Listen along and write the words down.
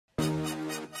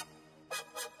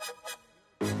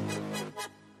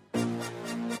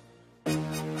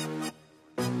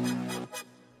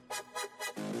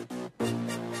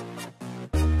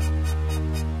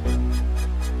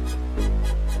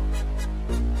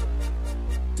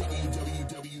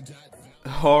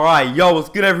Alright, yo, what's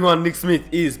good everyone? NickSmith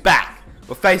is back.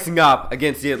 We're facing up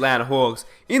against the Atlanta Hawks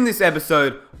in this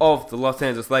episode of the Los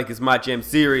Angeles Lakers MyGM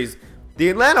series. The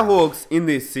Atlanta Hawks in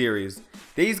this series,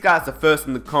 these guys are first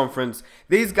in the conference.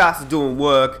 These guys are doing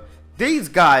work. These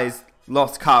guys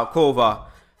lost Kyle Korver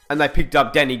and they picked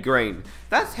up Danny Green.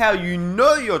 That's how you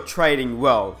know you're trading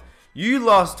well. You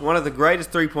lost one of the greatest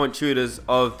three-point shooters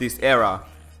of this era,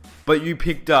 but you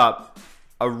picked up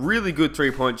a really good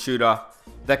three-point shooter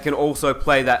that can also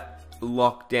play that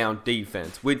lockdown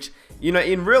defense, which, you know,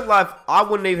 in real life, I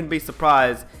wouldn't even be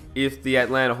surprised if the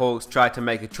Atlanta Hawks tried to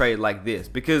make a trade like this,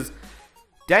 because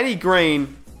Danny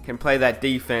Green can play that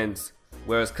defense,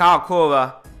 whereas Kyle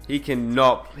Korver, he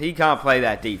can't play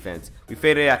that defense. We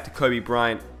fed it out to Kobe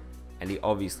Bryant, and he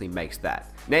obviously makes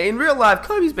that. Now, in real life,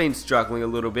 Kobe's been struggling a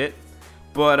little bit,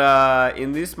 but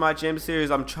in this MyGM series,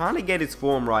 I'm trying to get his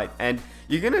form right, and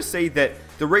you're going to see that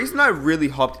the reason I really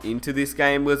hopped into this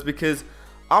game was because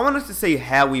I wanted to see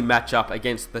how we match up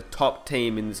against the top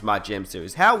team in this MyGM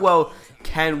series. How well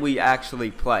can we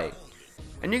actually play?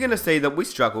 And you're going to see that we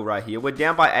struggle right here. We're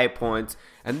down by 8 points,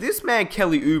 and this man,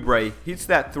 Kelly Oubre, hits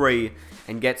that three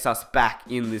and gets us back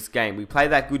in this game. We play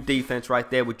that good defense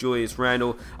right there with Julius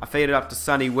Randle. I feed it up to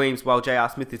Sonny Weems while J.R.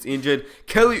 Smith is injured.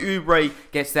 Kelly Oubre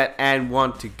gets that and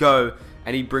one to go,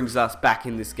 and he brings us back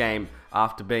in this game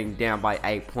after being down by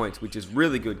 8 points, which is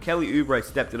really good. Kelly Oubre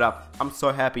stepped it up. I'm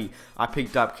so happy I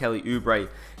picked up Kelly Oubre.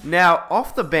 Now,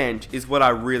 off the bench is what I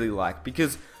really like,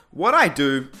 because what I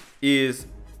do is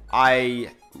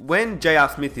when J.R.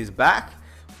 Smith is back,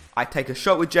 I take a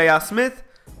shot with J.R. Smith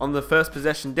on the first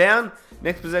possession down.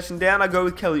 Next possession down, I go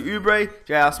with Kelly Oubre,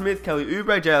 J.R. Smith, Kelly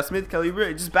Oubre, J.R. Smith, Kelly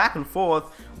Oubre, just back and forth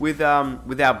with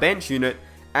our bench unit,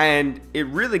 and it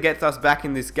really gets us back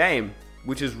in this game,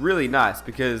 which is really nice,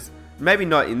 because maybe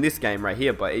not in this game right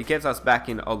here, but it gets us back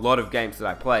in a lot of games that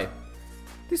I play.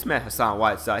 This man Hassan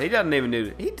Whiteside, he doesn't even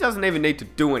need to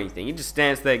do anything. He just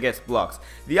stands there, gets blocks.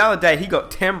 The other day he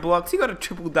got 10 blocks. He got a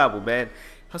triple-double, man.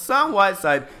 Hassan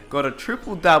Whiteside got a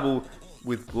triple-double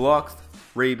with blocks,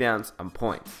 rebounds, and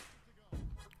points.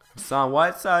 Hassan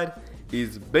Whiteside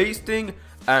is beasting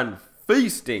and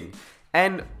feasting,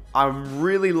 and I'm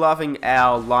really loving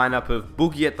our lineup of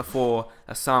Boogie at the 4,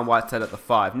 Hassan Whiteside at the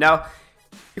 5. Now,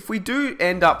 if we do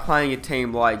end up playing a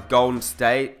team like Golden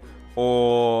State,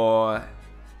 or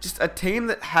just a team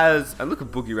that has, and look at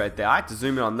Boogie right there, I have to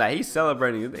zoom in on that, he's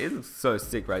celebrating, it looks so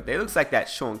sick right there. It looks like that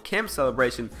Sean Kemp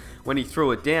celebration when he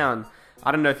threw it down.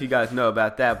 I don't know if you guys know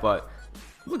about that, but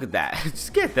look at that,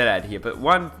 just get that out of here. But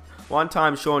one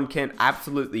time Sean Kemp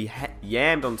absolutely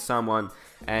yammed on someone,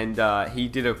 and he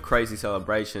did a crazy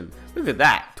celebration. Look at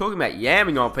that, talking about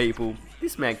yamming on people,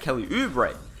 this man Kelly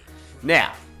Oubre.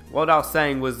 Now, what I was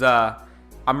saying was,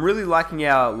 I'm really liking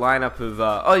our lineup of,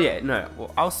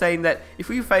 I was saying that if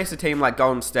we face a team like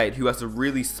Golden State, who has a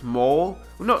really small,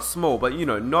 well, not small, but, you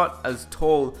know, not as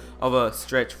tall of a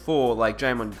stretch 4 like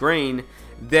Draymond Green,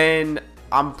 then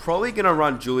I'm probably going to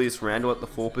run Julius Randle at the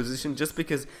 4 position, just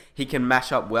because he can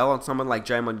mash up well on someone like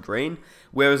Draymond Green,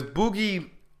 whereas Boogie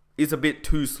is a bit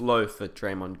too slow for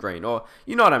Draymond Green, or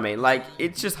you know what I mean, like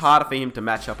it's just harder for him to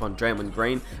match up on Draymond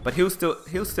Green, but he'll still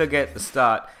get the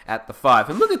start at the 5.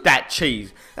 And look at that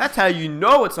cheese, that's how you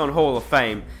know it's on Hall of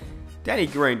Fame. Danny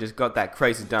Green just got that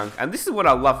crazy dunk, and this is what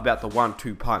I love about the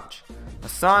 1-2 punch.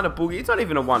 Hassan, a Boogie, it's not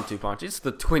even a 1-2 punch, it's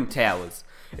the Twin Towers.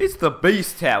 It's the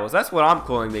Beast Towers, that's what I'm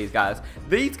calling these guys.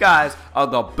 These guys are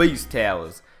the Beast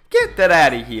Towers. Get that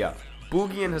out of here.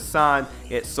 Boogie and Hassan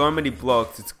get so many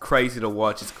blocks, it's crazy to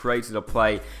watch, it's crazy to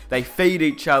play. They feed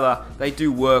each other, they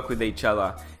do work with each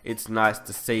other. It's nice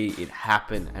to see it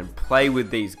happen, and play with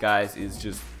these guys is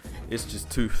just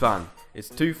too fun. It's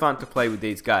too fun to play with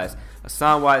these guys.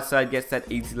 Hassan Whiteside gets that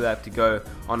easy lap to go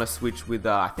on a switch with,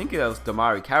 I think it was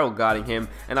Damari Carroll guarding him,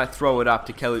 and I throw it up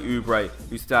to Kelly Oubre,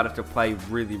 who started to play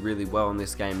really, really well in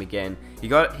this game again.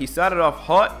 He started off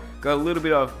hot, got a little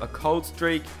bit of a cold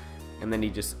streak, and then he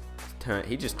just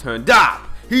turned up.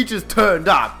 He just turned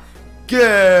up. Get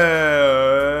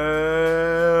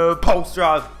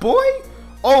posterized, boy.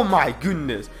 Oh my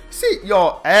goodness. Sit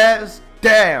your ass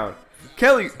down.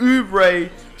 Kelly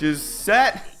Oubre just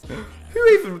sat.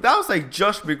 That was like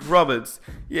Josh McRoberts.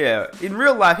 Yeah, in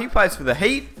real life he plays for the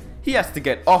Heat. He has to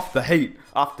get off the Heat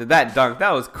after that dunk. That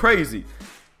was crazy.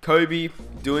 Kobe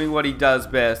doing what he does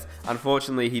best.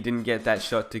 Unfortunately, he didn't get that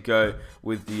shot to go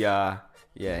with the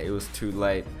yeah, it was too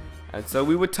late. And so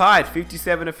we were tied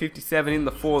 57-57 in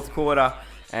the 4th quarter,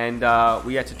 and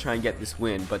we had to try and get this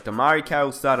win. But Damari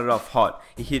Carroll started off hot.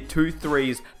 He hit 2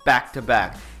 threes back to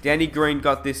back. Danny Green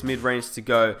got this mid-range to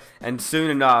go, and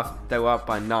soon enough they were up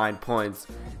by 9 points.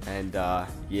 And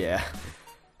yeah,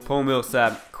 Paul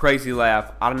Millsap, crazy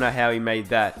layup. I don't know how he made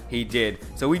that. He did.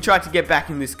 So we tried to get back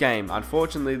in this game.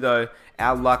 Unfortunately though,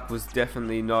 our luck was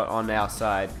definitely not on our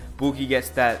side. Boogie gets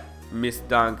that missed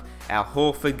dunk. Our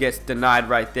Horford gets denied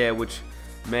right there, which,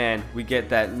 man, we get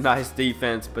that nice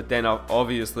defense, but then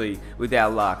obviously with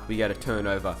our luck we get a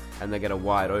turnover and they get a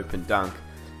wide open dunk.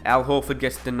 Al Horford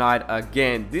gets denied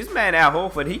again. This man Al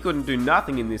Horford, he couldn't do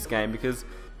nothing in this game because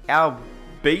our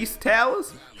Beast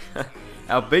Towers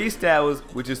our Beast Towers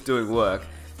were just doing work.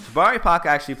 Jabari Parker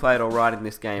actually played alright in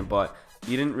this game, but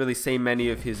you didn't really see many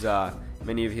of his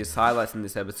highlights in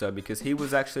this episode because he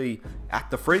was actually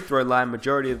at the free throw line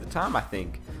majority of the time, I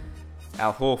think.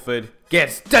 Al Horford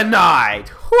gets denied.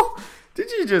 Whew.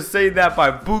 Did you just see that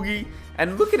by Boogie?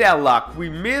 And look at our luck. We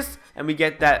miss and we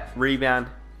get that rebound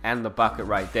and the bucket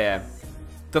right there.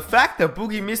 The fact that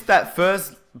Boogie missed that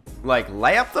first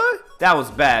layup though, that was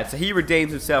bad. So he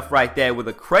redeems himself right there with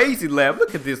a crazy layup.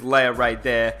 Look at this layup right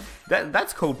there.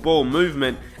 That's called ball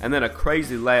movement, and then a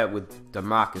crazy layup with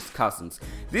DeMarcus Cousins.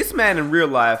 This man in real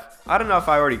life, I don't know if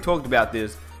I already talked about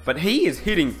this, but he is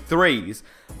hitting threes.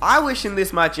 I wish in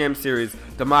this MyGM series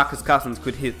DeMarcus Cousins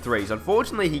could hit threes.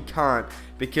 Unfortunately he can't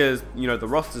because, you know, the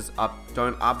rosters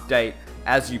don't update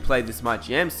as you play this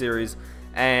MyGM series.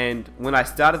 And when I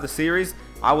started the series,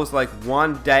 I was like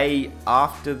 1 day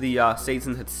after the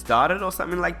season had started or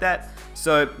something like that.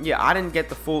 So yeah, I didn't get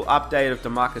the full update of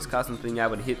DeMarcus Cousins being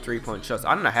able to hit 3-point shots.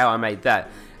 I don't know how I made that.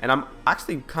 And I'm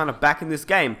actually kind of back in this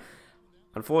game.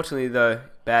 Unfortunately though,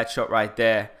 bad shot right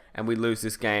there. And we lose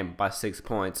this game by 6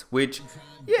 points. Which,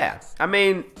 yeah, I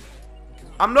mean,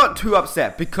 I'm not too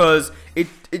upset because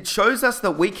it shows us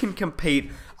that we can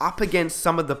compete up against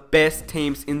some of the best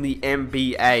teams in the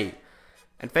NBA.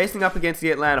 And facing up against the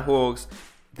Atlanta Hawks,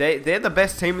 they're the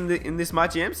best team in this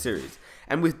MyGM series.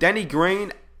 And with Danny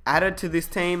Green added to this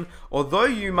team, although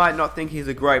you might not think he's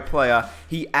a great player,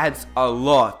 he adds a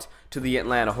lot to the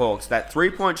Atlanta Hawks. That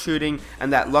 3-point shooting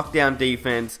and that lockdown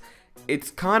defense,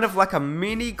 it's kind of like a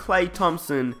mini Klay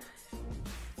Thompson,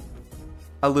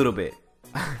 a little bit.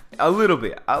 a little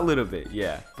bit,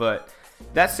 yeah. But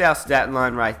that's our stat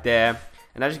line right there.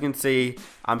 And as you can see,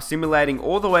 I'm simulating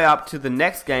all the way up to the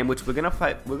next game, which we're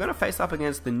gonna face up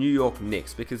against the New York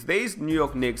Knicks, because these New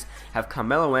York Knicks have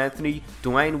Carmelo Anthony,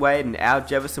 Dwayne Wade, and Al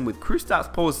Jefferson with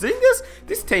Kristaps Porzingis.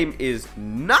 This team is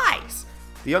nice.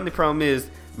 The only problem is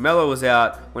Melo was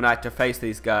out when I had to face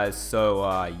these guys,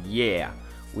 so yeah,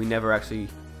 we never actually,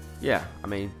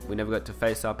 we never got to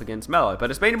face up against Melo.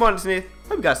 But it's been NickSmith.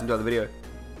 Hope you guys enjoyed the video.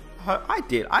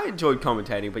 I enjoyed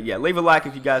commentating, but yeah, leave a like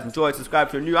if you guys enjoyed, subscribe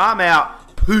if you're new. I'm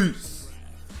out. Peace.